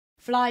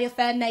Fly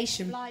Affair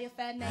Nation.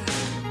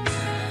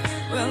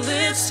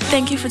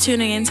 Thank you for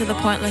tuning in to the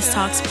Pointless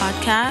Talks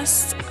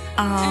podcast.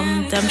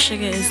 Dem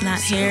Sugar is not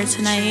here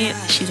tonight.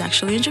 She's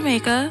actually in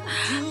Jamaica,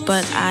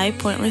 but I,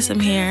 Pointless, am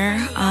here.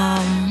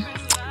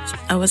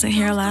 I wasn't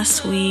here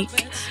last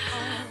week,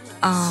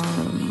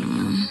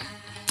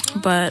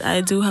 but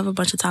I do have a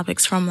bunch of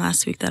topics from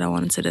last week that I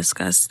wanted to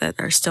discuss that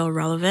are still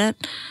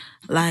relevant.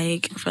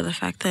 Like, for the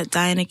fact that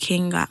Diana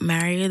King got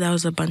married, that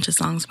was a bunch of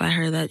songs by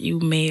her that you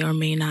may or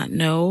may not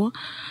know.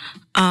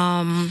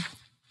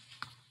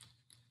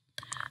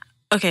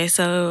 Okay,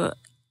 so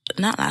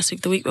not last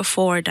week, the week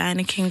before,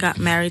 Diana King got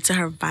married to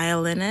her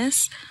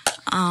violinist.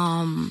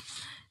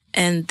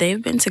 And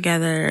they've been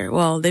together,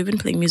 well, they've been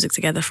playing music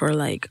together for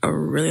like a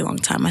really long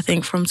time. I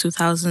think from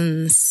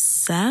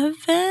 2007.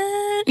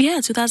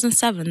 Yeah,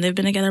 2007. They've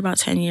been together about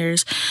 10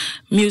 years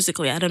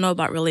musically. I don't know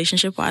about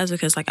relationship-wise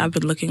because like I've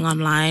been looking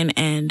online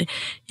and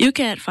you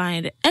can't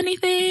find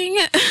anything.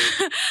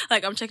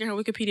 Like I'm checking her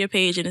Wikipedia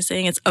page and it's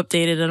saying it's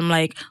updated. And I'm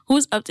like,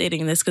 who's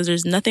updating this? Because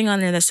there's nothing on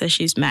there that says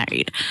she's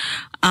married.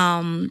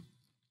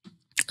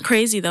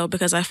 Crazy though,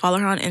 because I follow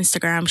her on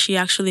Instagram. She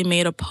actually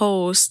made a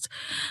post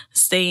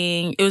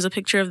saying it was a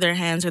picture of their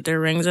hands with their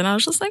rings, and I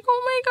was just like,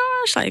 oh my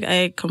gosh, like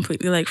I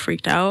completely like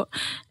freaked out.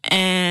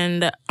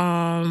 And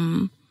I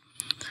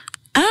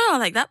don't know,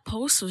 like that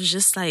post was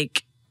just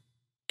like,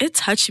 it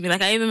touched me.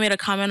 Like I even made a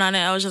comment on it.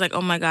 I was just like,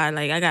 oh my God,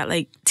 like I got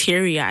like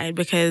teary eyed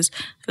because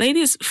the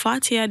lady's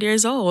 40 odd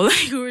years old.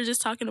 Like we were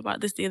just talking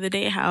about this the other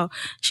day, how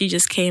she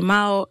just came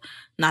out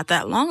not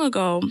that long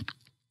ago.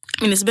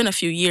 I mean, it's been a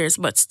few years,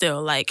 but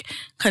still, like,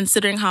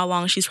 considering how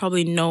long she's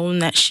probably known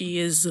that she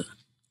is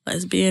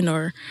lesbian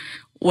or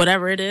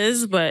whatever it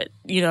is, but,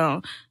 you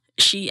know,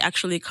 she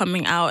actually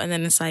coming out and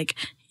then it's like,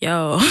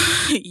 yo,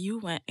 you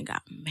went and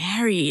got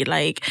married.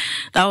 Like,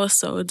 that was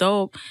so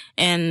dope.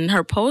 And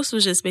her post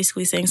was just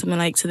basically saying something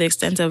like to the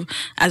extent of,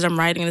 as I'm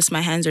writing this,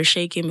 my hands are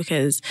shaking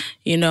because,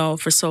 you know,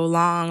 for so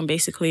long,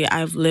 basically,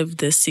 I've lived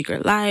this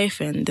secret life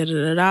and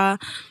da-da-da-da.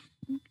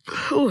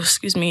 Oh,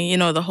 excuse me, you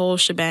know, the whole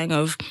shebang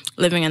of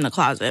living in the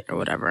closet or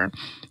whatever.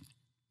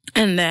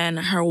 And then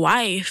her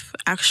wife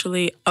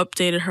actually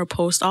updated her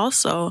post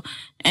also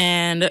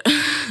and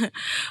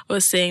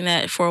was saying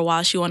that for a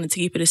while she wanted to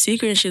keep it a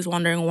secret and she's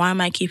wondering, why am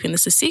I keeping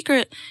this a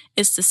secret?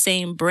 It's the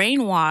same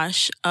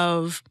brainwash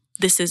of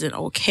this isn't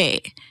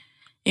okay.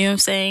 You know what I'm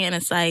saying? And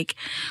it's like,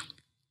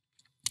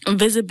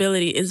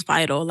 visibility is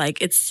vital. Like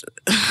it's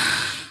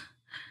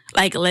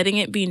like letting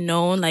it be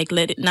known, like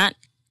let it not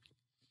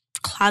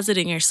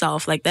closeting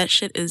yourself, like that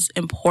shit is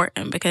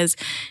important because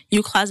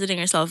you closeting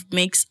yourself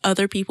makes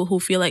other people who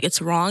feel like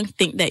it's wrong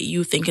think that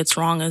you think it's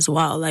wrong as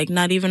well. Like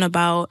not even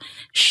about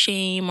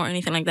shame or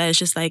anything like that. It's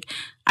just like,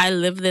 I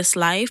live this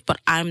life, but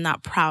I'm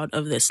not proud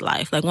of this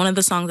life. Like one of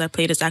the songs I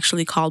played is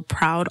actually called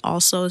Proud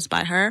also, is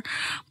by her.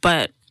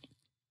 But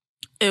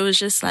it was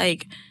just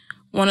like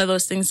one of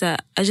those things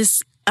that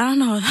I don't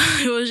know.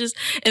 It was just,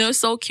 and it was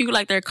so cute,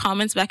 like their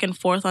comments back and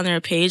forth on their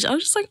page. I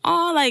was just like,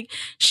 oh, like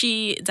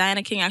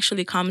Diana King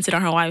actually commented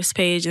on her wife's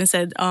page and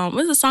said,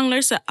 what's the song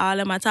lyrics? All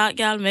of my talk,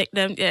 y'all make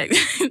them, yeah.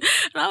 And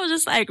I was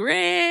just like,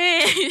 Ray.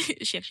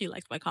 She actually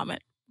liked my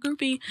comment,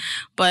 groupie.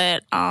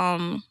 But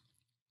I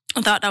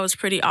thought that was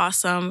pretty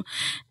awesome.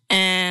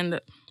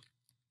 And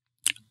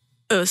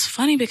it was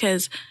funny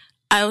because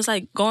I was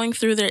like going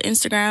through their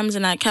Instagrams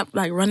and I kept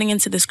like running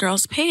into this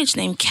girl's page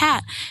named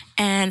Kat.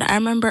 And I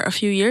remember a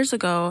few years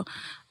ago,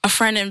 a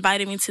friend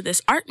invited me to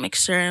this art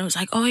mixer and was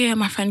like, oh yeah,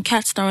 my friend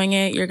Kat's throwing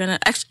it. You're gonna,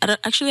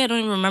 actually, I don't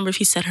even remember if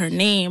he said her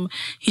name.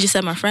 He just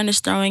said, my friend is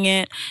throwing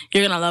it.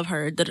 You're gonna love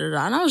her, da da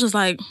da. And I was just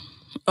like,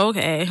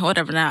 okay,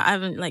 whatever now. I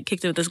haven't like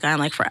kicked it with this guy in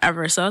like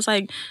forever. So I was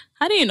like,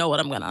 how do you know what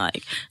I'm gonna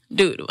like?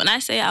 Dude, when I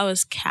say I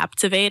was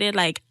captivated,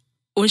 like,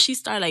 when she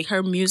started, like,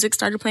 her music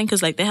started playing,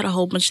 because, like, they had a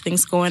whole bunch of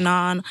things going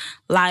on,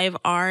 live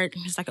art,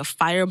 it's like a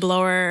fire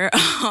blower.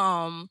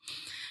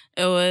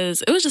 It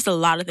was just a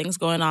lot of things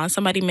going on.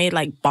 Somebody made,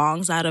 like,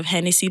 bongs out of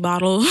Hennessy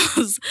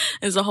bottles.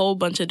 There's a whole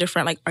bunch of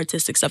different, like,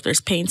 artistic stuff. There's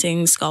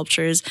painting,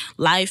 sculptures,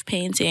 live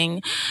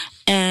painting,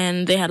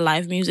 and they had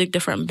live music,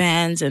 different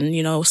bands, and,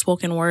 you know,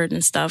 spoken word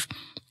and stuff.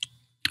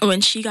 When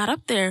she got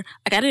up there,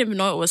 like, I didn't even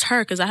know it was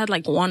her because I had,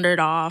 like, wandered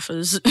off. I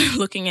was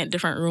looking at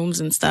different rooms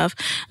and stuff.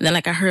 And then,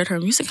 like, I heard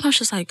her music and I was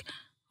just like,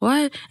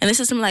 what? And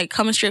this is him, like,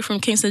 coming straight from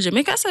Kingston,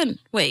 Jamaica. I said,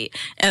 wait.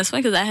 And it's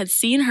funny because I had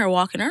seen her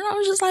walking her and I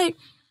was just like,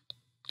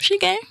 she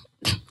gay?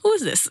 Who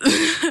is this?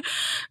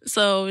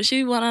 So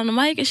she went on the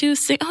mic and she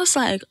was singing. I was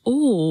like,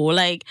 ooh,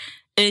 like,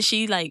 and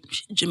she, like,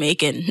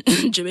 Jamaican,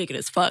 Jamaican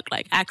as fuck,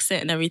 like,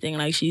 accent and everything,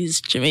 like,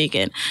 she's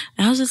Jamaican.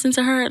 And I was listening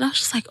to her, and I was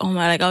just like, oh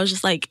my, like, I was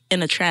just, like,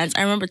 in a trance.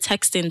 I remember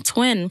texting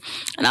Twin,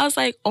 and I was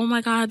like, oh my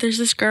God, there's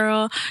this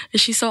girl,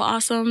 and she's so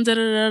awesome,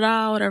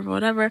 da-da-da-da,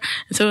 whatever.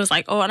 And so it was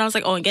like, oh, and I was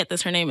like, oh, and get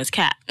this, her name is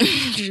Kat.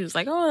 She was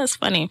like, oh, that's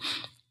funny.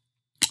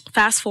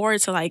 Fast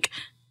forward to, like,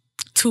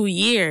 2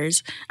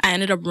 years, I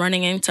ended up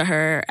running into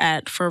her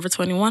at Forever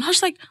 21. I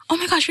was like, oh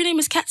my gosh, your name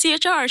is Kat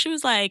CHR. She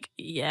was like,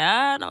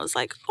 yeah. And I was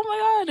like, oh my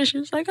God. And she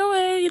was like, oh,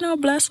 hey, you know,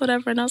 bless,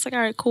 whatever. And I was like,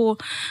 all right, cool.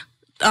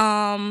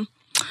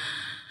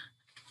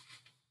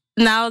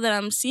 now that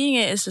I'm seeing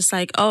it, it's just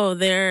like, oh,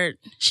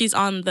 she's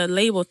on the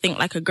label Think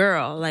Like a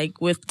Girl,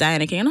 like with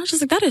Diana King. And I was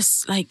just like, that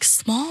is like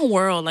small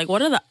world. Like,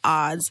 what are the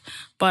odds?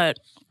 But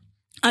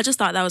I just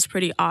thought that was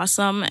pretty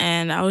awesome.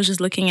 And I was just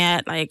looking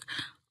at like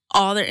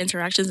all their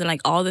interactions and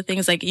like all the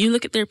things. Like, you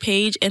look at their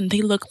page and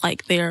they look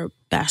like they're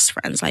best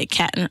friends. Like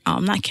Kat and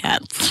not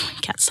Kat.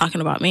 Kat's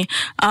talking about me.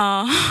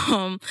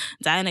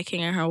 Diana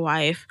King and her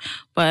wife.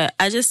 But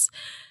I just,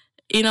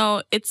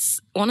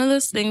 it's one of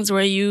those things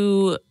where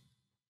you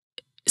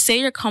say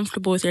you're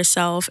comfortable with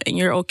yourself and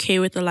you're okay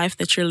with the life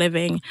that you're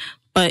living,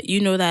 but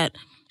you know that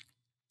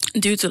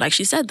due to, like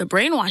she said, the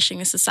brainwashing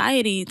in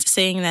society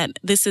saying that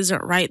this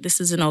isn't right, this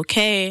isn't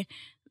okay,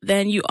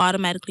 then you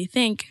automatically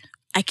think,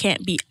 I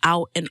can't be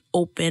out and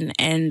open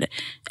and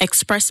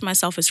express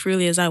myself as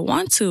freely as I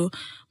want to.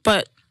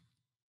 But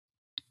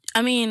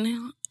I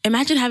mean,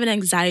 imagine having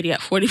anxiety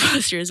at 40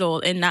 plus years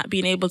old and not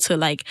being able to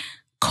like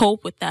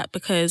cope with that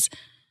because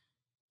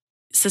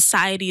the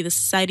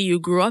society you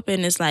grew up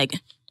in is like,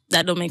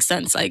 that don't make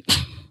sense. Like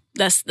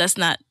that's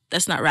not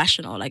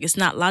rational. Like it's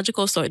not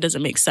logical, so it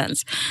doesn't make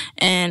sense.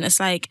 And it's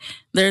like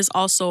there's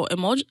also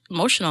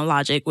emotional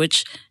logic,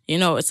 which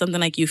it's something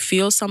like you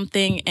feel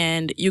something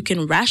and you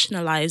can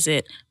rationalize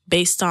it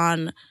based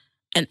on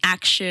an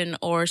action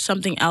or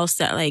something else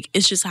that like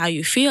it's just how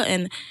you feel.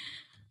 And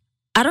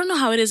I don't know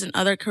how it is in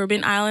other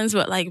Caribbean islands,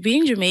 but like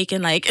being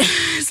Jamaican, like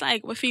it's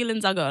like what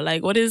feelings I go.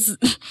 Like what is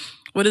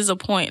the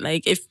point?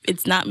 Like if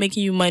it's not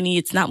making you money,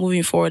 it's not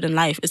moving forward in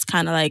life. It's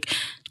kind of like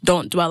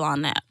don't dwell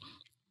on that.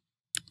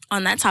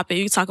 On that topic,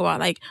 you talk about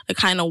like the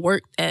kind of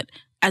work that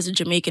as a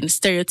Jamaican,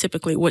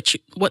 stereotypically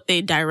what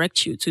they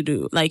direct you to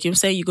do. Like you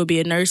say, you go be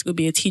a nurse, go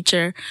be a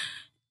teacher.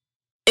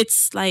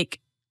 It's like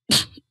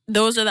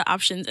those are the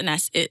options and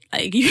that's it.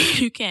 Like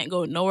you can't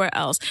go nowhere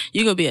else.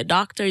 You go be a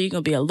doctor, you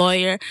can be a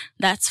lawyer.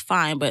 That's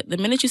fine. But the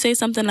minute you say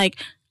something like,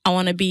 I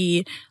want to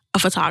be a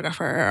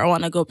photographer or I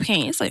want to go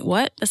paint, it's like,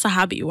 what? That's a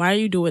hobby. Why are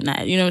you doing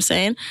that? You know what I'm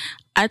saying?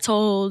 I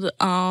told one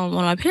of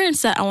my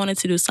parents that I wanted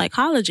to do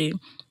psychology.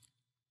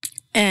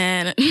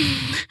 And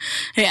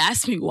they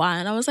asked me why.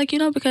 And I was like,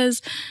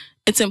 because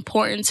it's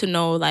important to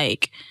know,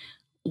 like,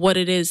 what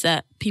it is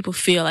that people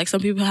feel. Like,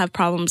 some people have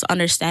problems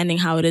understanding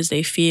how it is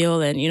they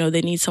feel. And,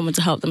 they need someone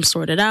to help them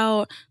sort it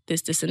out,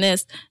 this, and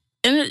this.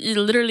 And it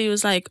literally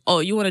was like, oh,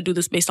 you want to do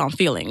this based on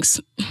feelings.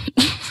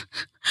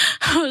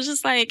 I was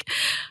just like,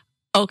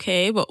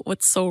 okay, but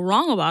what's so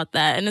wrong about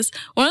that? And it's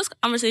one of those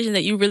conversations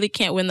that you really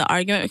can't win the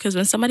argument because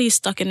when somebody's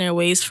stuck in their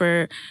ways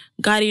for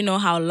God,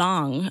 how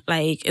long,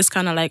 like, it's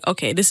kind of like,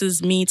 okay, this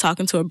is me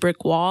talking to a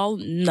brick wall.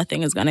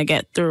 Nothing is going to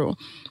get through.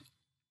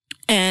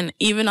 And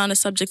even on the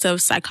subject of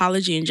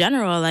psychology in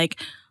general, like,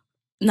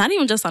 not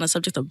even just on the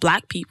subject of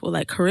Black people,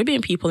 like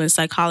Caribbean people in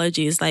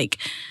psychology is like,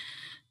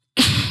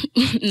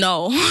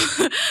 no.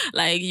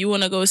 Like, you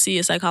want to go see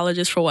a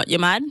psychologist for what? You're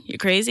mad? You're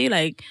crazy?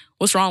 Like,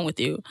 what's wrong with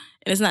you?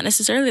 And it's not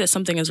necessarily that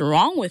something is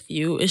wrong with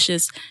you. It's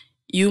just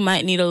you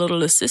might need a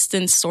little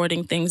assistance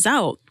sorting things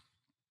out.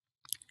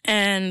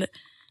 And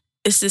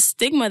it's this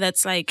stigma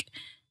that's like,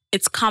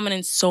 it's common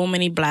in so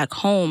many Black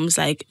homes.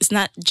 Like, it's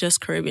not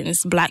just Caribbean,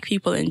 it's Black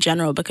people in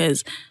general,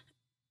 because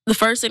the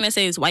first thing they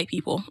say is white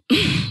people.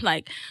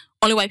 Like,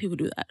 only white people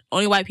do that.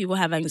 Only white people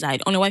have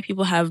anxiety. Only white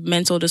people have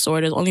mental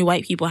disorders. Only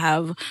white people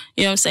have,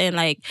 you know what I'm saying,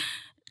 like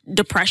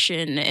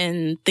depression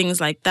and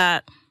things like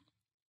that.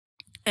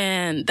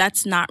 And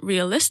that's not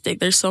realistic.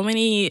 There's so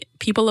many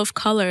people of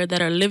color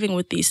that are living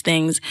with these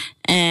things.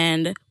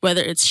 And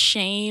whether it's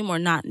shame or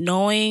not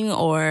knowing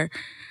or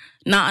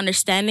not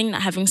understanding,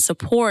 not having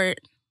support,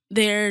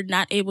 they're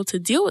not able to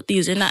deal with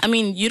these.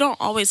 You don't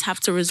always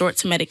have to resort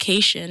to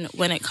medication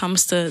when it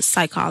comes to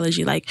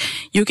psychology. Like,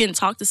 you can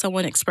talk to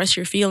someone, express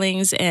your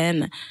feelings,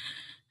 and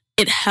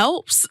it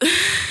helps.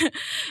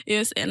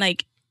 Yes, and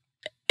like,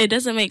 it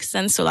doesn't make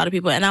sense to a lot of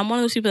people. And I'm one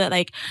of those people that,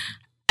 like,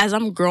 as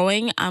I'm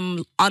growing,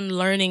 I'm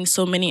unlearning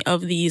so many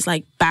of these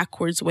like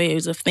backwards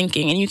ways of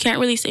thinking. And you can't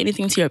really say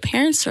anything to your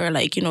parents or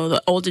like,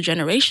 the older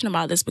generation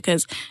about this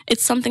because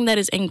it's something that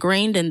is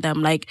ingrained in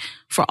them. Like,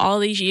 for all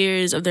these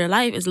years of their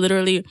life, it's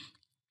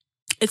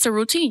a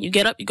routine. You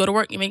get up, you go to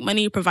work, you make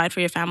money, you provide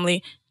for your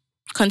family,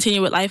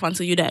 continue with life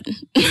until you're dead.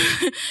 You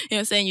know what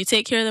I'm saying? You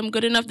take care of them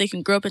good enough, they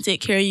can grow up and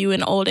take care of you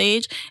in old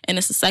age, and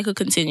it's the cycle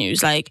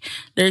continues. Like,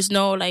 there's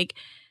no, like,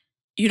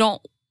 you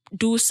don't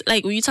do,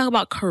 like, when you talk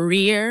about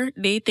career,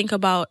 they think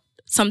about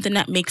something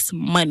that makes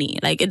money.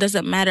 Like, it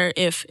doesn't matter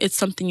if it's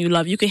something you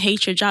love. You can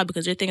hate your job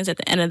because your thing is, at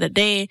the end of the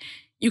day,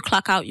 you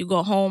clock out, you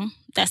go home,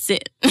 that's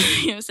it. You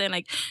know what I'm saying?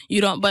 Like,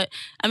 you don't, but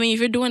if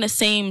you're doing the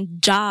same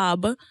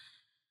job,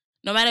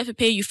 no matter if it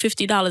pay you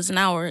 $50 an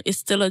hour, it's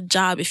still a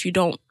job if you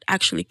don't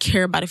actually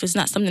care about it. If it's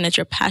not something that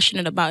you're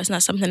passionate about, it's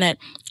not something that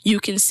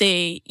you can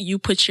say you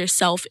put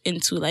yourself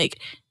into. Like,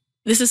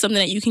 this is something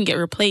that you can get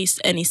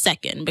replaced any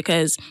second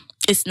because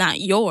it's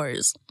not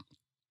yours.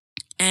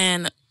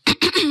 And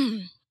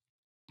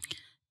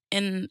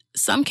in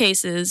some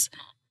cases,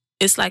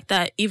 it's like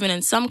that even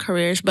in some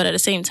careers. But at the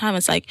same time,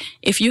 it's like,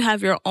 if you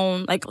have your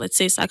own, like, let's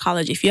say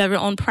psychology, if you have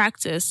your own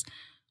practice,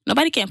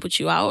 Nobody can put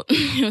you out. You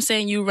know what I'm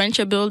saying? You rent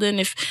your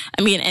building.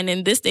 And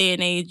in this day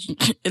and age,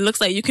 it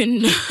looks like you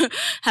can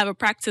have a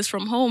practice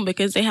from home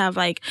because they have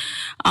like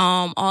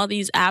all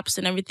these apps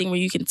and everything where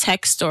you can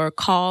text or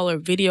call or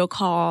video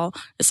call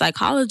a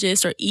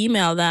psychologist or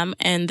email them,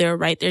 and they're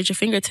right there at your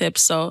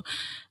fingertips. So,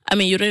 I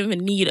mean, you don't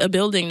even need a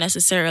building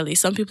necessarily.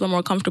 Some people are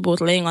more comfortable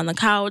with laying on the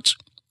couch,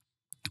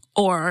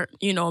 or,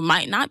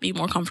 might not be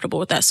more comfortable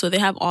with that. So they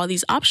have all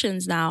these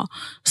options now.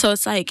 So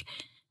it's like,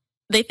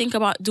 they think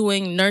about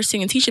doing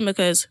nursing and teaching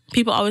because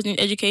people always need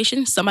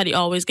education. Somebody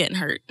always getting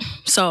hurt.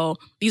 So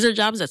these are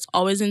jobs that's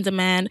always in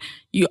demand.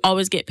 You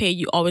always get paid.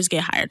 You always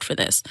get hired for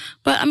this.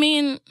 But I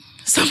mean,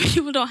 some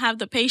people don't have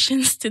the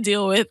patience to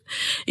deal with,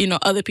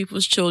 other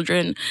people's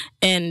children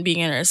and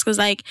being a nurse. Because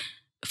like,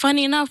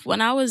 funny enough,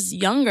 when I was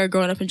younger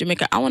growing up in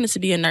Jamaica, I wanted to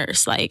be a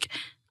nurse. Like,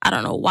 I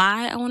don't know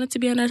why I wanted to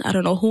be a nurse. I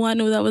don't know who I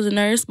knew that was a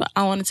nurse, but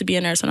I wanted to be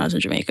a nurse when I was in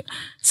Jamaica.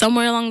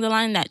 Somewhere along the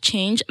line that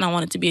changed and I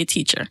wanted to be a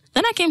teacher.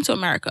 Then I came to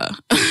America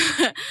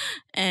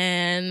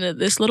and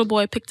this little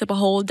boy picked up a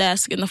whole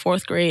desk in the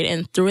 4th grade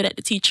and threw it at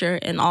the teacher.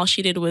 And all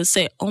she did was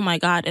say, "Oh my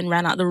God," and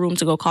ran out the room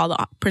to go call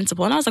the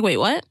principal. And I was like, wait,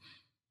 what?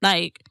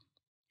 Like,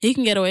 he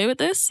can get away with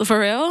this? For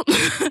real?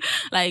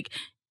 Like,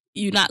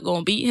 you not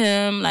gonna beat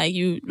him?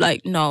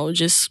 No,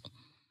 just,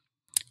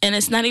 and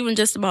it's not even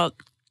just about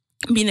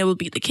being able to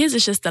beat the kids.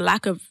 It's just the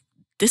lack of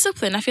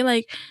discipline. I feel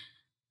like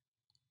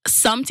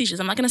some teachers,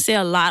 I'm not going to say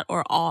a lot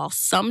or all,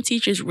 some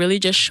teachers really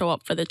just show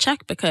up for the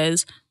check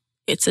because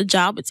it's a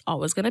job. It's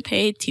always going to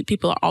pay.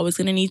 People are always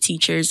going to need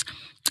teachers.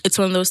 It's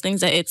one of those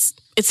things that it's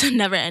a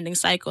never ending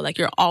cycle. Like,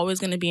 you're always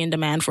going to be in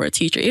demand for a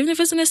teacher, even if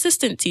it's an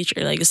assistant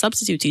teacher, like a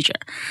substitute teacher.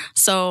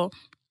 So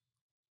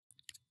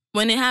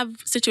when they have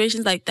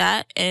situations like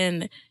that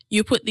and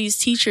you put these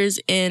teachers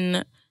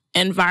in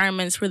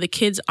environments where the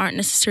kids aren't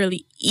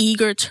necessarily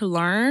eager to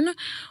learn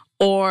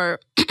or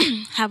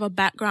have a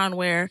background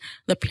where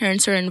the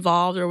parents are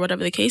involved or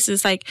whatever the case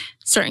is, like,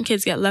 certain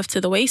kids get left to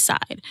the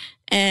wayside.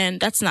 And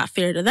that's not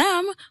fair to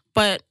them.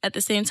 But at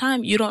the same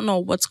time, you don't know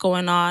what's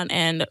going on.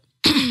 And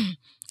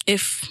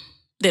if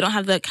they don't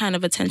have that kind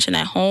of attention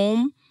at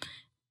home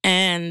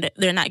and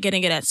they're not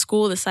getting it at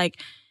school, it's like,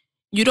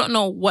 you don't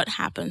know what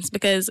happens,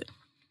 because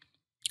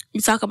you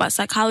talk about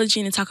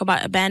psychology and you talk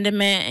about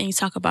abandonment and you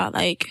talk about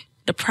like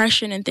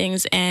depression and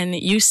things, and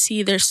you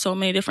see there's so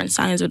many different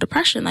signs of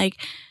depression. Like,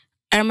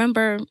 I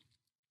remember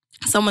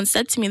someone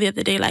said to me the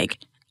other day, like,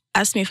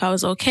 asked me if I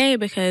was okay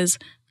because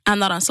I'm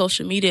not on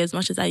social media as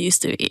much as I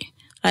used to be.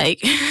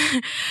 Like,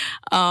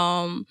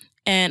 and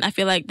I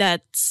feel like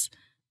that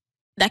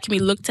can be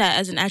looked at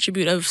as an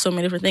attribute of so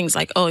many different things.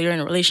 Like, oh, you're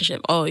in a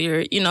relationship. Oh,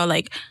 you're,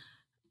 like,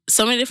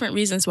 so many different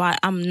reasons why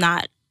I'm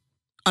not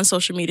on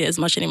social media as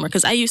much anymore,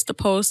 because I used to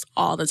post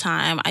all the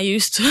time. I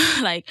used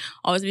to like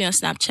always be on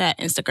Snapchat,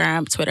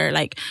 Instagram, Twitter,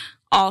 like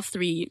all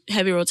 3,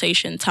 heavy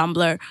rotation,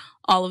 Tumblr,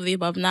 all of the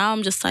above. Now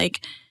I'm just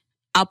like,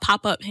 I'll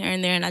pop up here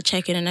and there and I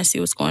check it and I see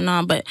what's going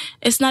on. But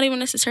it's not even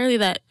necessarily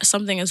that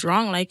something is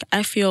wrong. Like,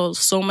 I feel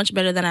so much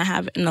better than I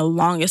have in the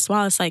longest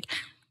while. It's like,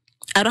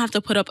 I don't have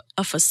to put up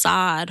a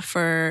facade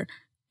for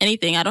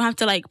anything. I don't have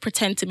to like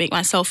pretend to make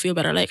myself feel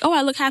better. Like, oh,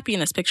 I look happy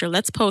in this picture,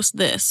 let's post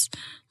this.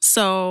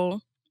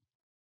 So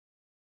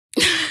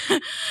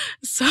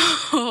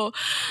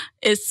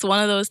it's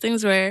one of those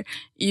things where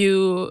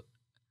you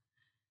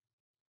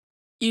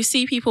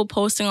see people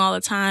posting all the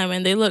time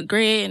and they look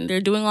great and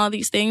they're doing all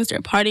these things, they're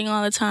partying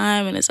all the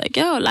time, and it's like,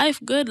 yo, life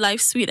good,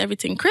 life sweet,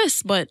 everything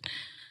crisp. But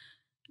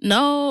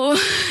no,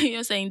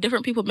 saying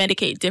different people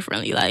medicate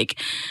differently. Like,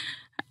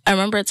 I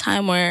remember a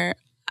time where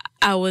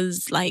I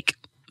was like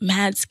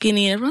mad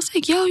skinny and everyone's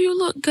like, yo, you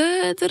look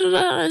good. Da, da,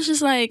 da. It's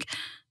just like,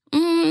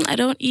 I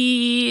don't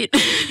eat,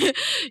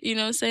 you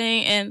know what I'm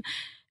saying? And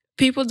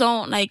people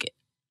don't like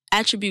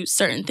attribute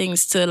certain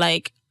things to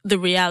like the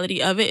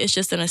reality of it. It's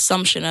just an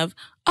assumption of,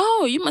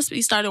 oh, you must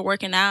be started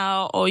working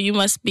out, or you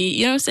must be,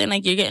 you know what I'm saying?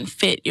 Like, you're getting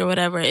fit or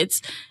whatever.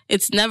 It's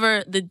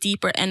never the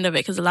deeper end of it,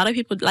 because a lot of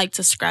people like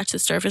to scratch the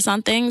surface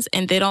on things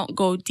and they don't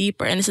go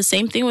deeper. And it's the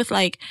same thing with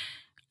like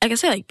I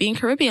said, like being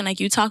Caribbean.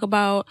 Like, you talk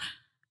about,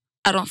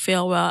 I don't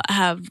feel well,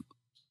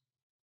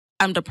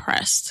 I'm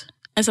depressed.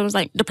 And someone's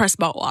like, depressed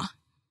about what?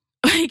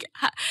 Like,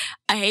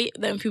 I hate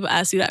that when people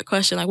ask you that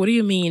question. Like, what do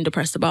you mean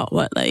depressed about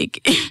what?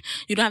 Like,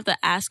 you don't have to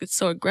ask it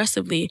so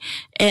aggressively.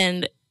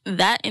 And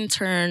that in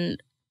turn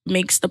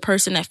makes the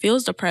person that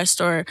feels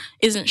depressed or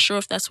isn't sure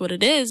if that's what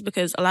it is,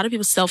 because a lot of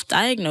people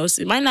self-diagnose.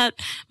 It might not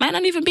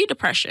even be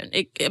depression.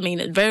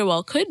 It very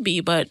well could be,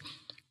 but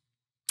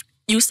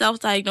you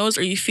self-diagnose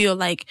or you feel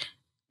like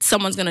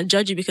someone's going to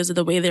judge you because of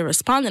the way they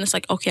respond. And it's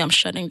like, okay, I'm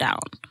shutting down,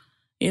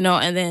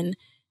 and then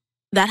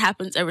that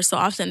happens every so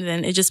often. And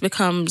then it just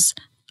becomes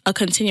a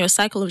continuous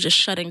cycle of just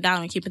shutting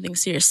down and keeping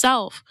things to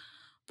yourself.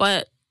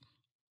 But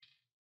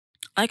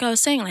like I was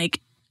saying,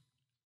 like,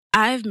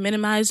 I've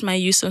minimized my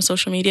use on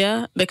social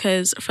media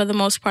because for the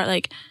most part,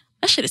 like,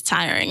 that shit is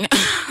tiring.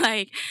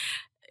 Like,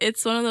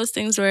 it's one of those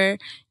things where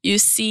you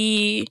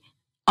see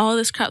all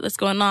this crap that's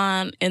going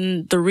on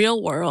in the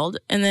real world,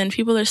 and then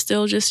people are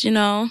still just,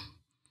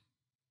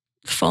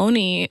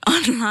 phony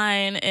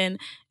online, and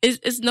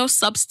it's no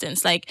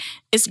substance. Like,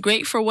 it's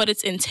great for what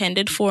it's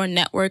intended for,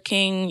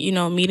 networking,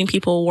 meeting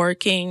people,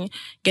 working,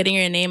 getting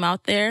your name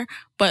out there.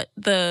 But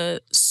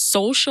the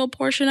social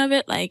portion of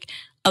it, like,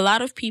 a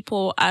lot of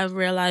people I've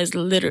realized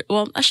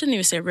well, I shouldn't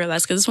even say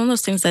realized, because it's one of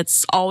those things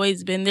that's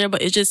always been there,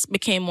 but it just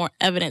became more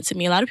evident to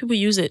me. A lot of people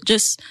use it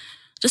just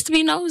to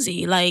be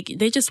nosy. Like,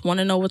 they just want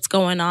to know what's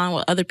going on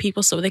with other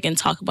people so they can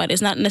talk about it.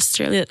 It's not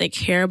necessarily that they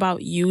care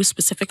about you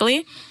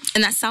specifically.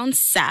 And that sounds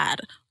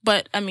sad,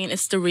 but I mean,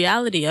 it's the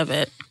reality of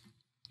it.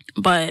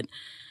 But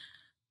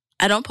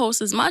I don't post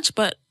as much,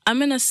 but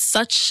I'm in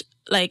such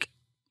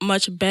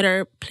much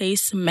better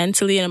place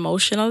mentally and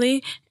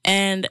emotionally.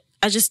 And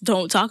I just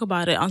don't talk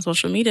about it on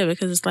social media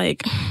because it's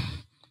like,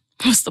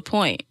 what's the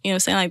point? You know what I'm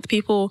saying? Like, the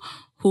people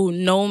who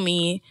know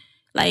me,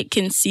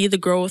 can see the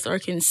growth or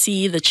can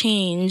see the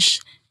change.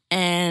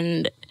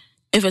 And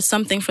if it's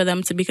something for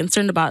them to be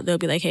concerned about, they'll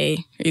be like, hey,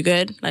 are you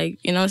good? Like,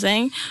 you know what I'm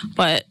saying?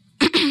 But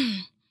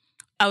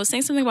I was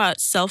saying something about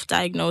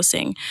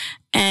self-diagnosing,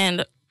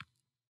 and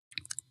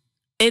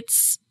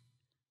it's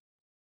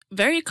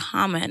very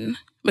common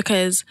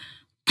because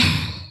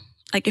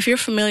if you're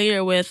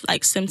familiar with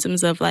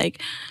symptoms of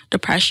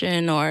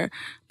depression or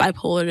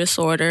bipolar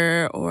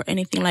disorder or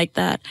anything like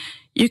that,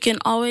 you can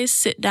always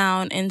sit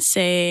down and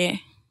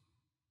say,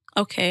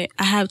 okay,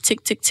 I have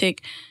tick, tick,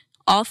 tick,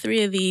 all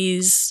three of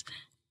these,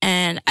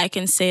 and I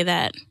can say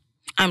that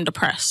I'm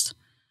depressed.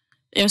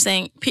 You know what I'm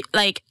saying?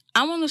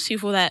 I'm one of those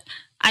people that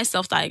I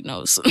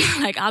self-diagnose.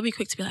 I'll be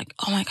quick to be like,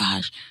 oh my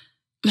gosh,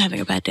 I'm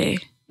having a bad day.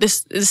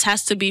 This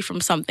has to be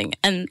from something.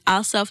 And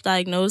I'll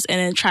self-diagnose and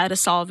then try to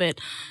solve it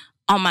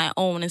on my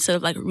own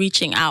instead of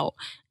reaching out.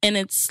 And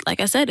it's, like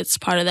I said, it's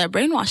part of that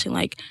brainwashing.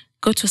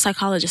 Go to a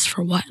psychologist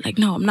for what?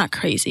 No, I'm not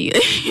crazy. You know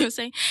what I'm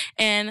saying?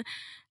 And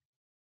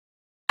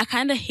I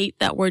kind of hate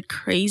that word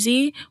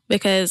crazy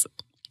because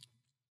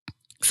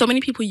so many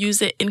people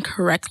use it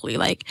incorrectly.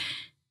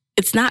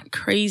 It's not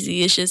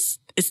crazy. It's just,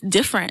 it's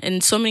different.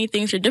 And so many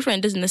things are different.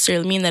 It doesn't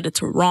necessarily mean that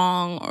it's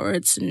wrong or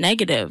it's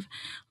negative.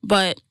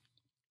 But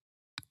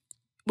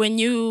when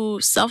you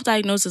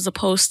self-diagnose as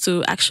opposed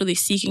to actually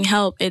seeking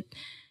help,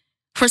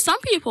 for some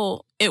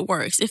people, it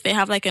works. If they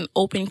have an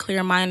open,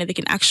 clear mind and they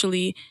can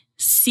actually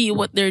see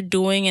what they're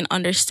doing and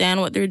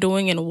understand what they're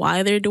doing and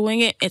why they're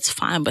doing it, it's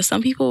fine. But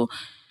some people,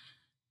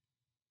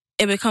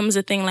 it becomes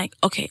a thing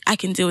okay, I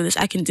can deal with this,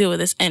 I can deal with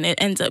this. And it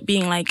ends up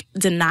being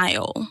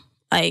denial,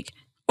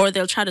 or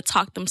they'll try to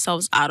talk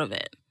themselves out of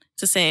it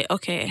to say,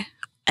 okay,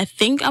 I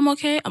think I'm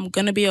okay, I'm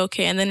going to be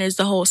okay. And then there's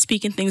the whole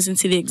speaking things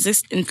into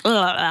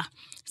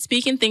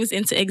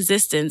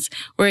existence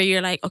where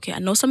you're okay, I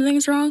know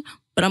something's wrong,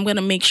 but I'm going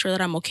to make sure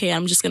that I'm okay.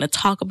 I'm just going to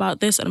talk about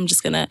this, and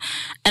and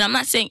I'm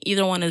not saying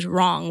either one is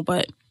wrong,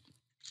 but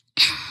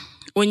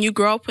when you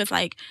grow up with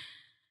an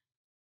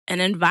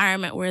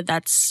environment where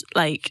that's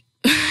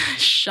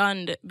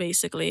shunned,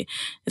 basically,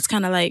 it's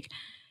kind of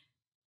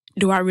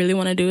do I really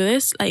want to do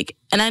this?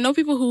 And I know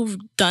people who've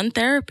done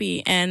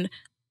therapy and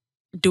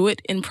do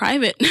it in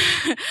private.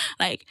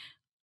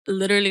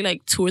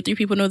 Literally 2 or 3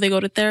 people know they go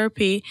to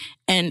therapy,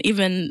 and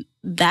even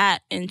that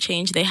and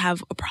change they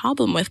have a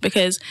problem with.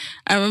 Because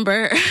I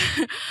remember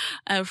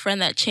I have a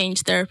friend that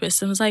changed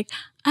therapists and was like,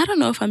 I don't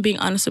know if I'm being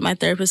honest with my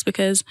therapist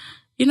because,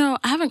 I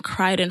haven't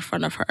cried in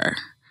front of her.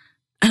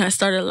 And I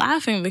started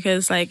laughing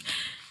because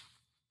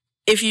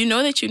if you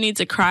know that you need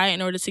to cry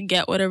in order to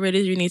get whatever it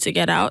is you need to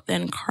get out,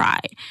 then cry.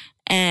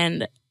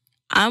 And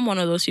I'm one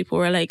of those people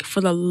where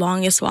for the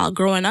longest while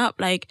growing up,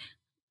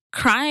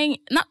 crying,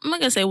 I'm not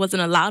going to say it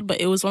wasn't allowed,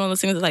 but it was one of those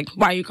things that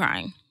why are you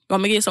crying? You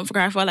want me to get you something to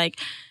cry for?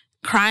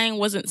 Crying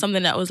wasn't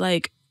something that was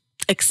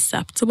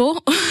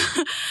acceptable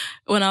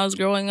when I was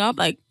growing up,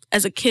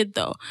 as a kid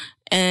though.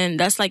 And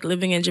that's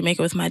living in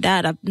Jamaica with my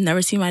dad. I've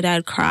never seen my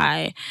dad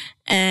cry.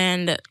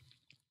 And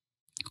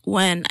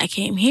when I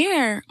came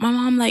here, my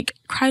mom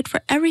cried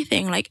for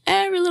everything,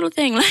 every little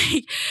thing.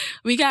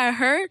 We got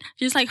hurt,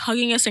 she's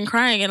hugging us and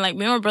crying. And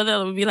me and my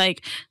brother would be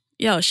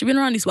yo, she's been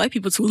around these white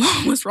people too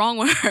long. What's wrong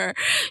with her?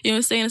 You know what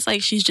I'm saying?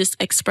 It's she's just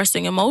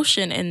expressing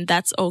emotion, and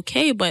that's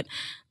okay. But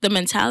the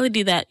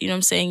mentality that, you know what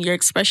I'm saying, you're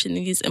expressing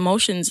these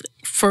emotions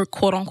for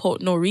quote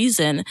unquote no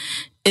reason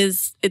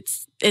it's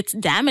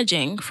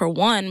damaging, for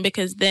one,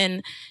 because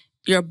then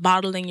you're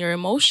bottling your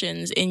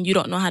emotions and you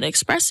don't know how to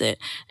express it.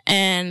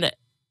 And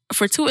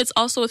for two, it's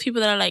also with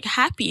people that are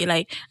happy.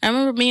 I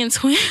remember me and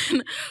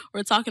Twin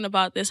were talking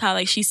about this, how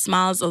she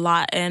smiles a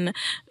lot, and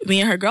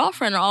me and her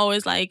girlfriend are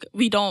always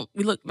we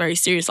look very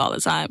serious all the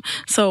time.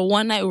 So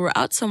one night we were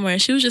out somewhere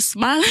and she was just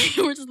smiling.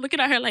 We were just looking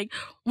at her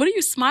what are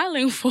you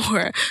smiling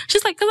for?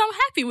 She's because I'm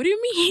happy. What do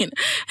you mean?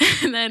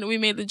 And then we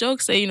made the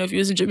joke, say, if you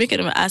was in Jamaica,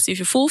 I'm gonna ask you if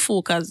you're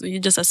fool because you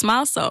just a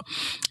smile. So,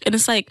 and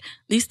it's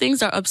these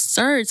things are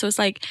absurd. So it's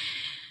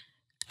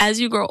as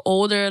you grow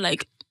older,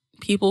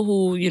 people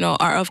who,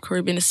 are of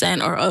Caribbean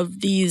descent or of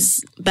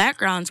these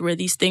backgrounds where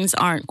these things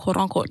aren't quote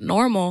unquote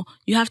normal,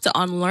 you have to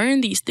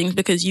unlearn these things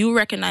because you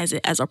recognize it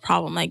as a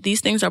problem.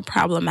 These things are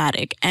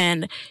problematic,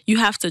 and you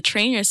have to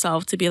train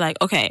yourself to be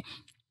okay,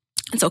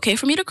 It's okay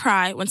for me to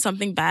cry when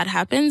something bad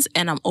happens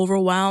and I'm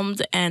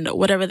overwhelmed and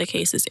whatever the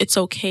case is. It's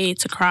okay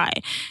to cry.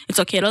 It's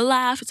okay to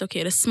laugh. It's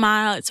okay to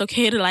smile. It's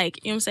okay to,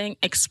 like, you know what I'm saying,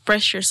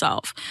 express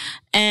yourself.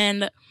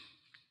 And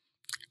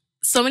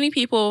so many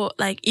people,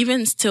 like,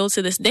 even still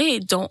to this day,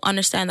 don't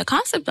understand the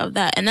concept of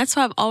that. And that's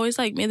why I've always,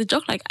 like, made the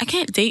joke, like, I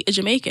can't date a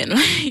Jamaican,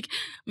 like,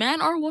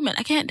 man or woman.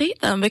 I can't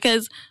date them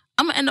because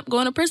I'm going to end up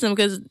going to prison,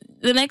 because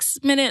the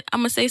next minute I'm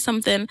going to say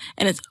something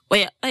and it's,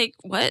 wait, like,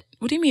 what?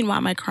 What do you mean, why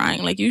am I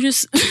crying? Like, you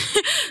just,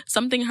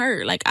 something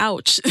hurt, like,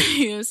 ouch.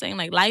 You know what I'm saying?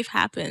 Like, life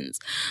happens.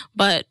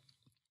 But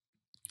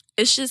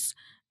it's just,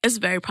 it's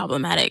very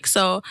problematic.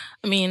 So,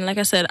 I mean, like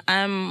I said,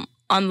 I'm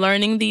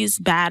unlearning these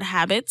bad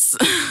habits.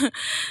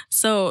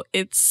 So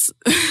it's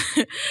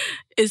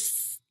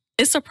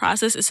a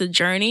process, it's a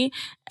journey.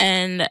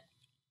 And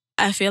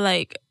I feel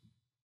like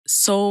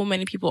so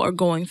many people are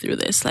going through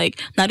this,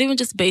 like, not even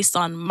just based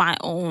on my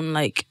own,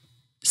 like,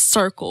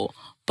 circle,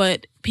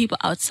 but people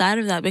outside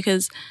of that,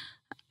 because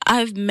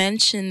I've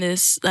mentioned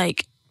this,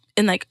 like,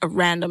 in, like, a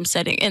random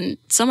setting and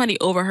somebody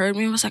overheard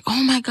me and was like,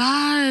 oh my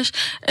gosh.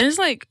 And it's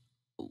like,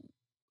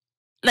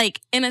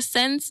 in a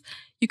sense,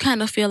 you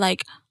kind of feel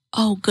like,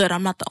 oh, good,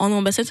 I'm not the only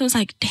one. But since it was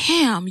like,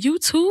 damn, you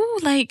too?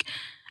 Like,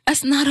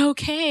 that's not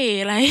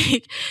okay. Like,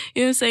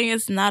 you know what I'm saying?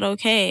 It's not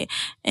okay.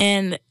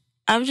 And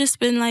I've just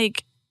been,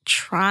 like,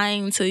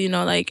 trying to, you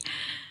know, like,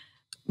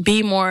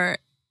 be more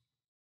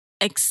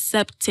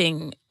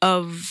accepting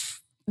of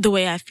the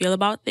way I feel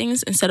about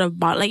things instead of,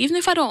 like, even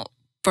if I don't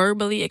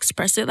verbally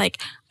express it, like,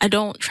 I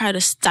don't try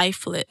to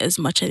stifle it as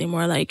much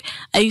anymore. Like,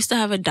 I used to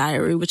have a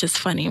diary, which is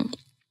funny.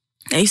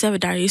 I used to have a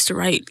diary. I used to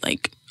write,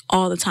 like,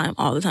 all the time,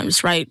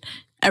 just write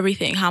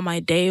everything, how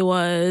my day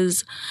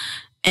was.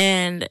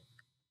 And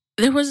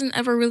there wasn't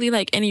ever really,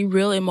 like, any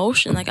real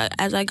emotion. Like,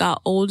 as I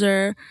got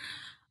older,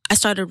 I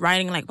started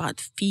writing, like, about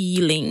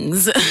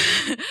feelings,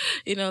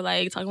 you know,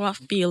 like, talking about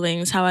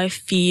feelings, how I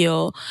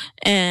feel.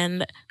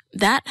 And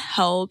that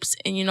helps.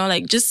 And, you know,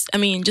 like, just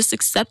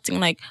accepting,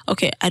 like,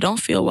 okay, I don't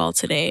feel well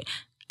today.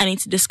 I need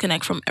to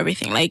disconnect from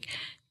everything. Like,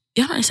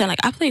 you don't understand,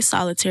 like, I play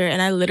solitaire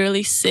and I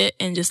literally sit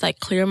and just, like,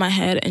 clear my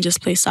head and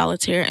just play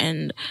solitaire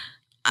and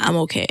I'm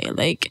okay.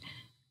 Like,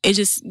 it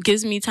just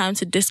gives me time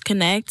to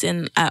disconnect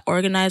and I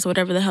organize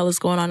whatever the hell is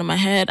going on in my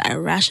head. I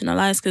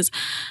rationalize, because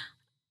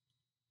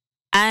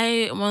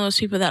I am one of those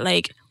people that,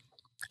 like,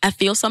 I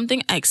feel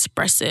something, I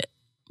express it,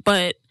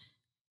 but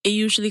it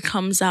usually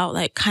comes out,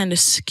 like, kind of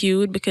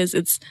skewed because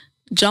it's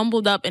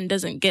jumbled up and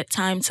doesn't get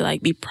time to,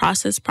 like, be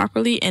processed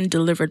properly and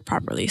delivered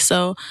properly.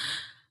 So,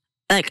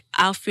 like,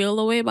 I'll feel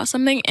a way about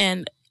something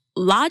and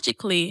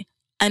logically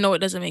I know it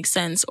doesn't make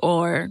sense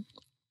or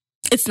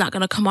it's not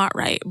going to come out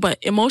right. But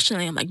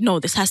emotionally, I'm like, no,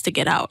 this has to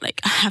get out. Like,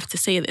 I have to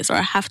say this or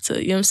I have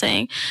to, you know what I'm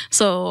saying?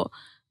 So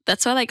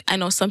that's why, like, I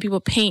know some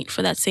people paint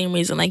for that same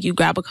reason. Like, you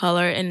grab a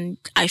color and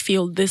I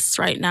feel this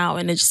right now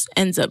and it just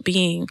ends up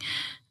being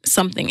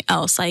something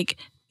else. Like,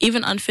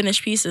 even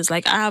unfinished pieces.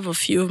 Like, I have a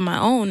few of my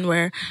own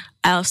where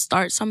I'll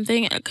start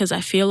something because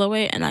I feel a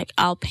way and, like,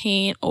 I'll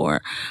paint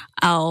or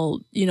I'll,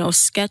 you know,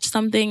 sketch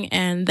something.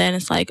 And then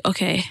it's like,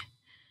 okay,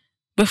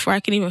 before I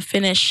can even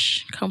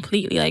finish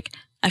completely, like,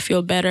 I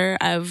feel better.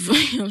 I've,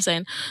 you know what I'm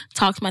saying,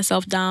 talked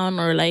myself down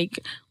or, like,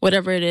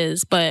 whatever it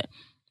is. But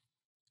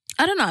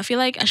I don't know. I feel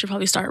like I should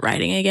probably start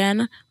writing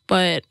again.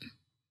 But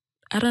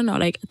I don't know.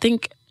 Like, I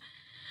think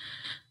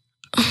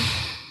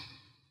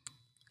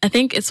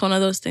it's one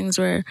of those things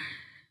where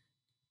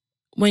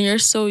when you're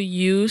so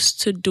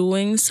used to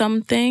doing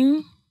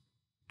something,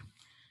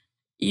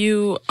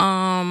 you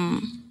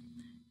kind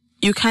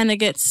of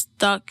get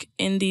stuck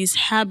in these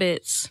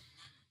habits.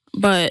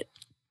 But,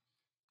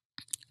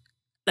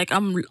 like,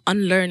 I'm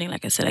unlearning,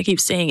 like I said, I keep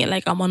saying it,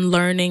 like, I'm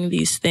unlearning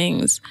these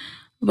things.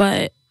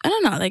 But I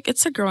don't know, like,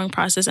 it's a growing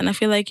process. And I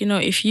feel like, you know,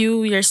 if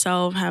you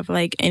yourself have,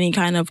 like, any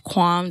kind of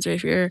qualms or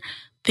if you're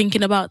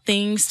thinking about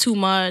things too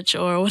much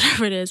or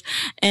whatever it is,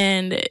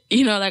 and,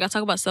 you know, like, I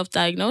talk about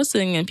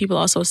self-diagnosing and people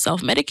also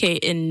self-medicate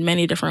in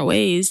many different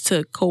ways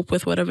to cope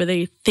with whatever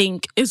they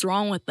think is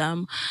wrong with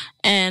them.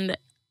 And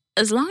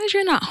as long as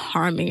you're not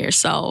harming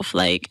yourself,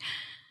 like,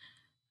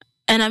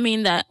 and I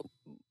mean that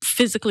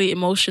physically,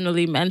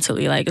 emotionally,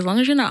 mentally, like, as long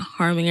as you're not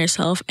harming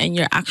yourself and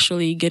you're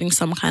actually getting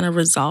some kind of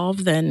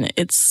resolve, then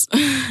it's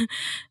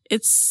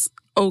it's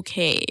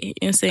okay. You know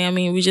what I'm saying? I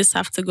mean, we just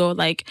have to go,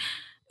 like,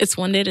 it's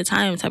one day at a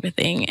time type of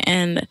thing.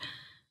 And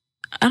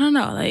I don't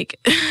know, like,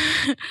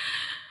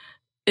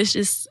 it's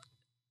just,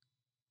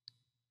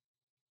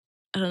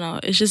 I don't know,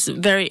 it's just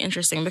very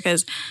interesting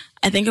because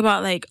I think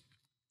about, like,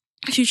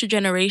 future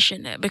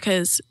generation,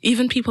 because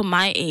even people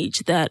my age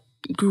that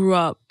grew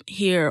up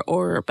here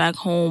or back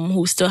home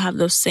who still have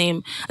those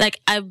same, like,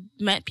 I've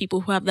met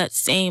people who have that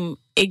same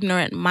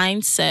ignorant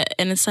mindset,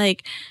 and it's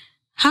like,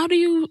 how are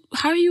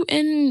you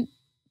in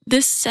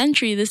this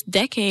century, this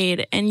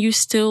decade, and you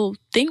still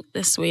think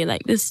this way,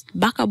 like this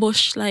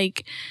bakabush,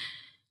 like,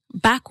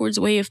 backwards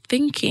way of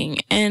thinking?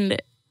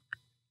 And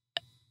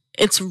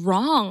it's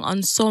wrong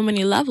on so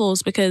many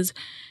levels because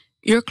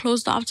you're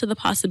closed off to the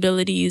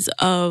possibilities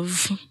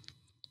of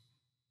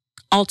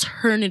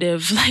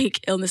alternative like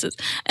illnesses.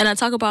 And I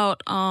talk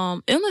about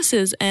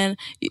illnesses, and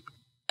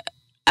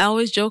I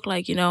always joke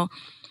like,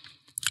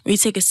 when you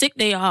take a sick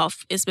day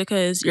off, it's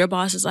because your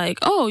boss is like,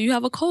 oh, you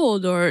have a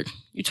cold, or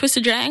you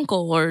twisted your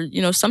ankle, or,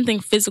 something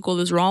physical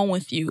is wrong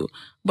with you.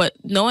 But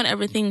no one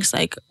ever thinks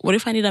like, what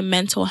if I need a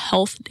mental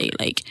health day?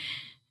 Like,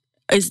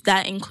 is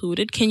that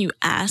included? Can you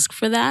ask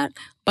for that?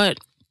 But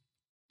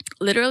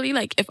literally,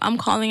 like, if I'm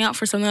calling out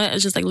for something that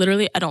is just like,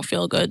 literally, I don't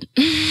feel good.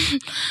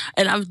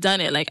 And I've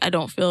done it. Like, I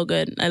don't feel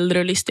good. I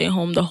literally stay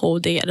home the whole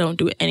day. I don't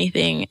do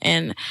anything.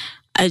 And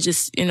I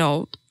just,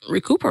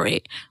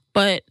 recuperate.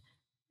 But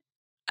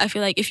I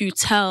feel like if you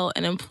tell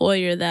an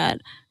employer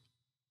that,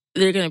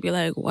 they're going to be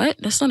like, what?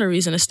 That's not a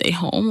reason to stay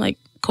home. Like,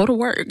 go to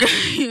work.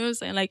 You know what I'm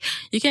saying? Like,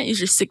 you can't use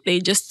your sick day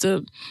just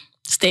to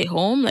stay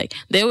home. Like,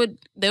 they would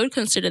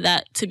consider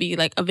that to be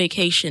like a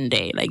vacation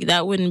day. Like,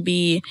 that wouldn't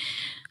be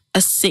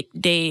a sick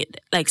day,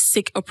 like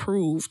sick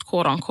approved,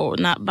 quote unquote,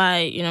 not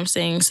by,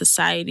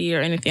 society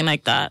or anything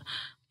like that.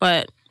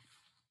 But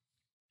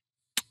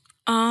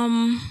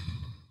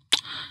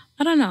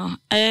I don't know.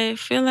 I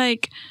feel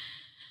like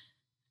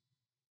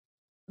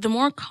the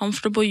more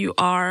comfortable you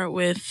are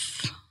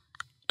with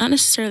not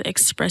necessarily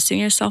expressing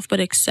yourself, but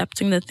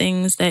accepting the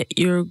things that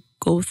you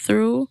go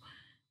through,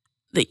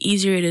 the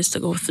easier it is to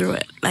go through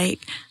it.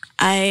 Like,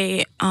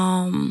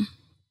 I'm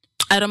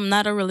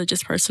not a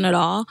religious person at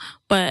all,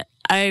 but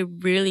I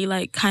really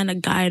like kind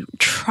of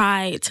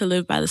try to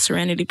live by the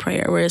serenity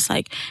prayer, where it's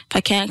like, if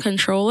I can't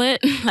control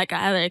it, like,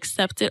 I either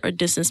accept it or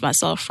distance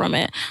myself from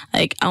it.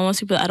 Like, I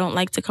don't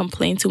like to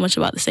complain too much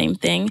about the same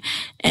thing.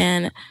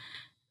 And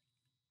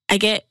I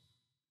get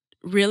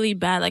really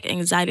bad like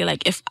anxiety,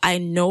 like if I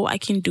know I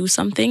can do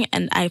something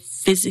and I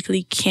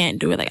physically can't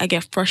do it, like I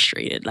get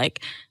frustrated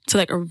like to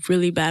like a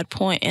really bad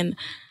point, and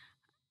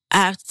I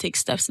have to take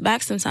steps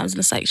back sometimes. And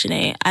it's like,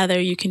 Janae, either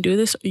you can do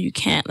this or you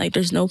can't. Like,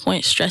 there's no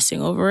point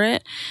stressing over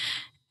it.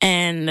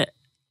 And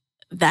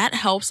that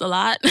helps a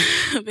lot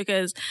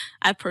because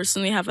I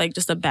personally have like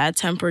just a bad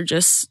temper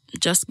just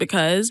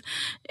because.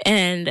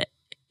 And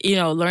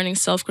learning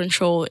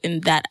self-control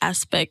in that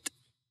aspect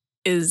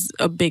is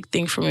a big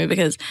thing for me,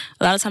 because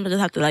a lot of times I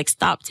just have to like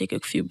stop, take a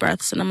few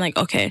breaths, and I'm like,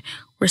 okay,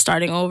 we're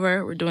starting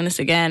over, we're doing this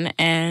again,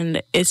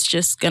 and it's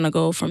just gonna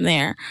go from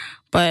there.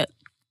 But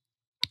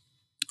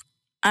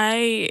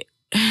I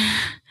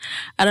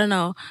don't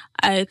know.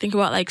 I think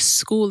about like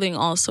schooling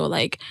also,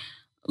 like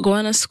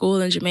going to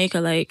school in Jamaica,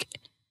 like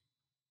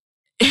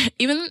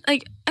even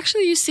like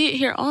actually you see it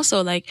here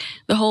also, like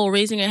the whole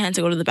raising your hand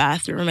to go to the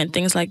bathroom and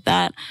things like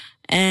that.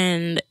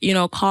 And,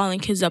 calling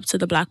kids up to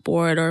the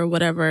blackboard or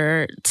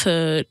whatever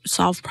to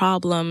solve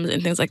problems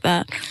and things like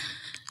that.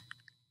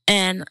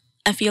 And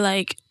I feel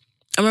like,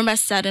 I remember I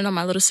sat in on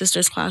my little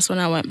sister's class when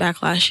I went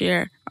back last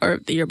year or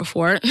the year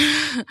before.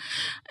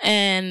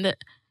 And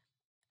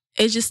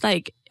it's just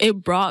like,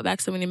 it brought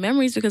back so many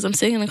memories, because I'm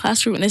sitting in the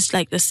classroom and it's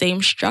like the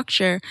same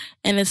structure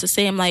and it's the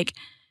same, like,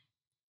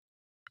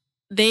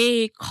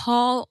 they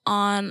call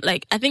on,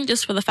 like, I think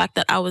just for the fact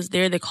that I was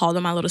there, they called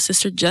on my little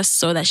sister just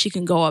so that she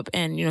can go up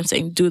and,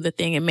 do the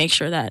thing and make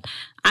sure that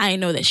I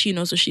know that she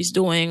knows what she's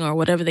doing or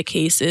whatever the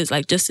case is,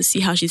 like, just to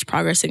see how she's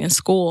progressing in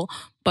school.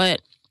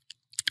 But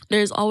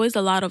there's always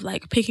a lot of,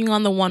 like, picking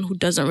on the one who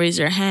doesn't raise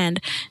their hand.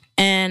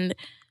 And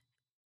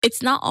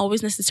it's not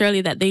always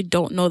necessarily that they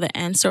don't know the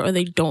answer or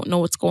they don't know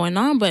what's going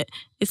on, but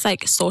it's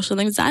like social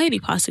anxiety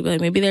possibly.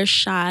 Like maybe they're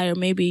shy or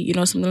maybe,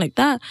 something like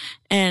that.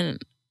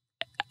 And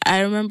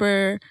I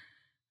remember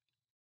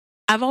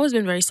I've always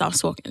been very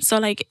soft-spoken. So,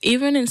 like,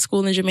 even in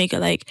school in Jamaica,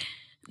 like,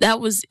 it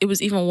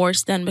was even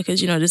worse then, because,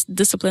 this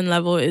discipline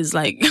level is,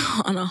 like,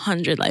 on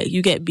 100. Like,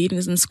 you get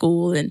beatings in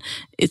school, and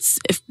it's,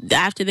 if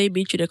after they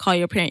beat you, they call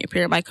your parent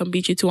might come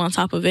beat you too on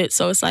top of it.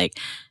 So, it's, like,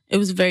 it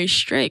was very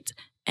strict.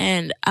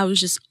 And I've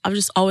just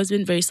always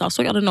been very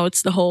soft-spoken. I don't know,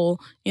 it's the whole,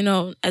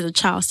 as a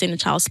child, stay in a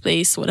child's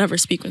place, whatever,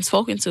 speak when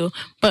spoken to.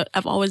 But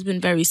I've always been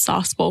very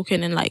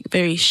soft-spoken and, like,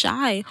 very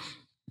shy.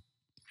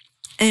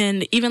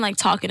 And even like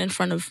talking in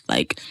front of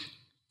like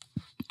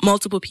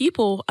multiple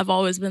people, I've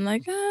always been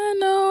like,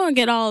 no, I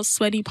get all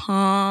sweaty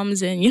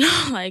palms and,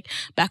 like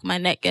back of my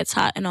neck gets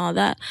hot and all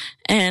that.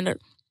 And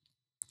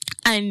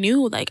I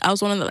knew like I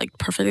was one of the like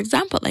perfect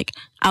example. Like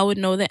I would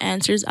know the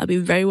answers. I'd be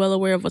very well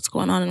aware of what's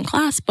going on in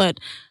class, but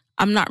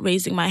I'm not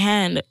raising my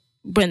hand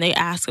when they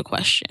ask a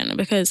question,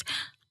 because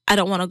I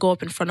don't want to go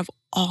up in front of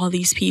all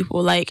these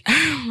people. Like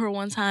for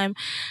one time,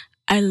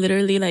 I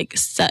literally like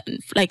stood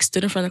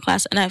in front of the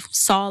class and I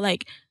saw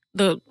like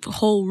the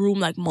whole room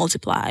like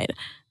multiplied.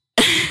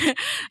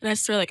 And I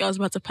swear like I was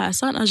about to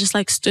pass out. I was just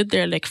like stood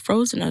there like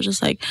frozen. I was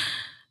just like,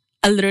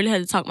 I literally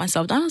had to talk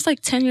myself down. I was like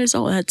 10 years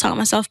old. I had to talk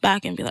myself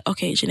back and be like,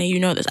 okay, Janae, you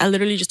know this. I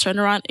literally just turned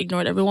around,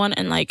 ignored everyone,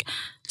 and like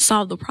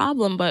solved the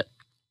problem. But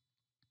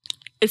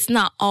it's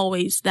not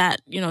always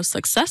that,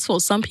 successful.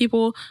 Some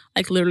people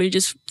like literally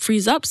just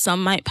freeze up.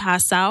 Some might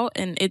pass out.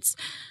 And it's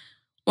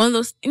one of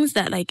those things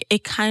that like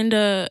it kind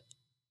of,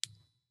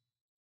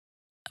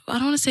 I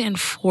don't want to say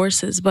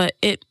enforces, but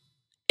it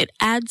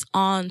adds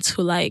on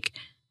to like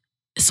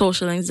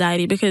social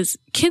anxiety, because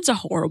kids are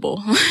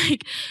horrible.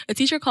 Like, a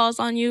teacher calls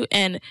on you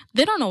and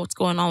they don't know what's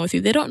going on with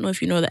you. They don't know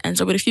if you know the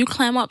answer. But if you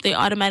clam up, they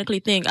automatically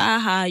think,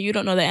 aha, you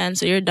don't know the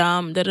answer. You're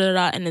dumb, da da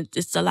da. And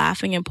it's the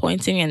laughing and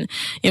pointing. And, you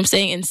know what I'm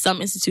saying? In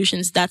some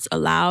institutions, that's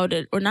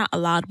allowed, or not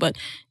allowed, but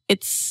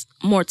it's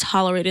more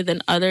tolerated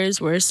than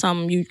others, where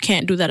some you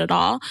can't do that at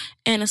all.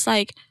 And it's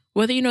like,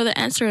 whether you know the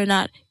answer or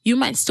not, you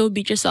might still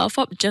beat yourself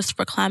up just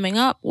for climbing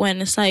up,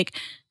 when it's like,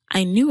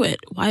 I knew it.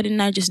 Why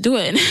didn't I just do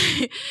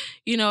it?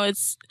 You know,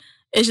 it's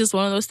just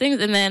one of those things.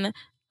 And then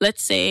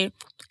let's say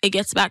it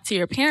gets back to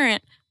your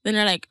parent, then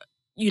they're like,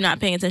 you're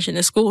not paying attention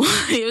to school.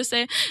 You know what I'm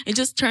saying? It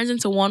just turns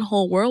into one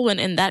whole whirlwind,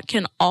 and that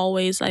can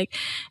always like,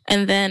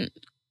 and then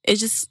it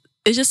just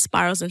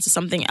spirals into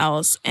something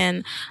else.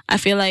 And I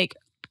feel like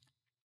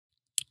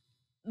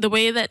the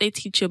way that they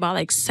teach you about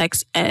like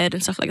sex ed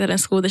and stuff like that in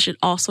school, they should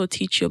also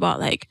teach you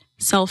about like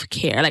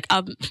self-care. Like,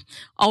 I'm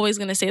always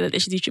going to say that they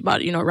should teach you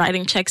about, you know,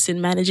 writing checks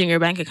and managing your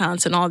bank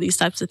accounts and all these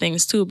types of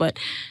things too. But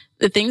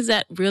the things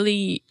that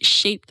really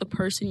shape the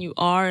person you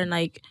are, and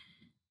like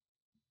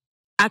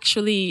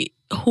actually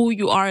who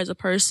you are as a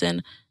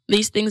person,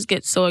 these things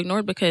get so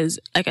ignored because,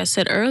 like I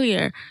said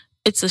earlier,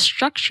 it's a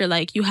structure.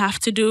 Like, you have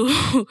to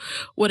do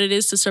what it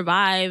is to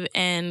survive,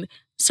 and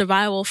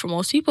survival for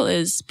most people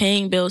is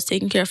paying bills,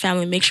 taking care of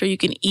family, make sure you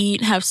can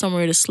eat, have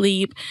somewhere to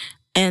sleep.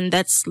 And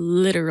that's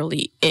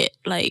literally it.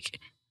 Like,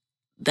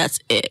 that's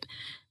it.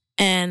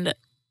 And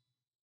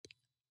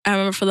I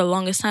remember for the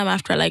longest time,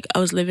 after like I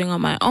was living on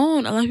my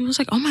own, a lot of people was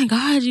like, oh my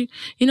God, you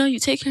know, you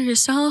take care of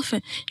yourself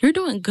and you're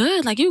doing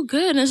good. Like, you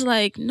good. And it's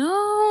like, no. You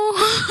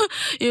know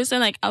what I'm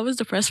saying? Like, I was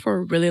depressed for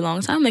a really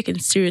long time, like in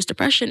serious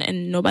depression,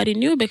 and nobody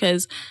knew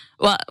because,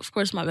 well, of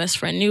course my best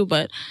friend knew,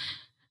 but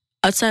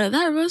outside of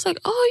that, everyone's like,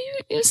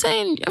 oh, you're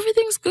saying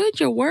everything's good,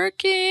 you're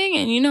working,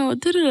 and, you know,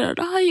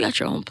 da-da-da-da, you got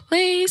your own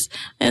place.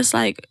 And it's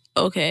like,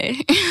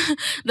 okay,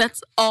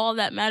 that's all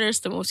that matters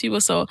to most people.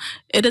 So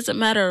it doesn't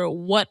matter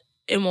what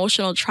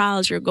emotional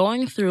trials you're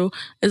going through,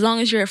 as long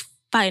as you're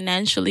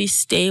financially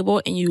stable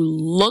and you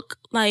look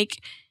like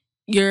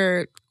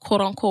you're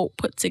quote unquote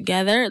put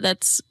together,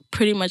 that's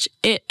pretty much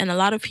it. And a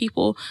lot of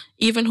people,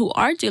 even who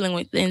are dealing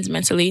with things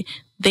mentally,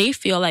 they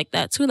feel like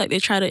that too. Like, they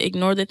try to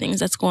ignore the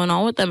things that's going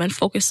on with them and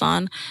focus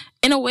on,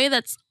 in a way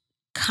that's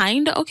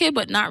kind of okay,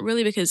 but not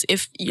really, because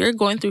if you're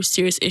going through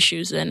serious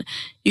issues, then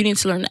you need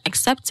to learn to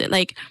accept it.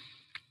 Like,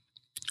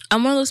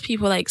 I'm one of those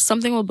people, like,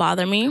 something will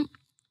bother me,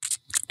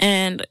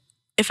 and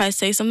if I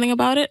say something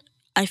about it,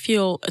 I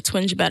feel a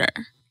twinge better.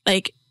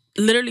 Like,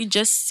 literally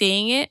just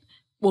saying it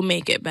will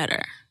make it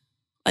better.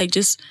 Like,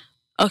 just,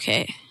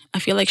 okay, I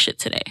feel like shit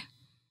today.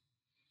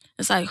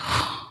 It's like,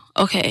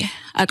 okay,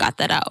 I got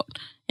that out.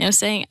 You know what I'm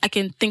saying? I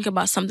can think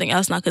about something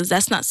else now, because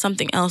that's not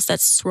something else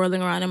that's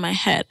swirling around in my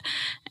head.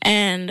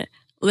 And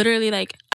literally, like,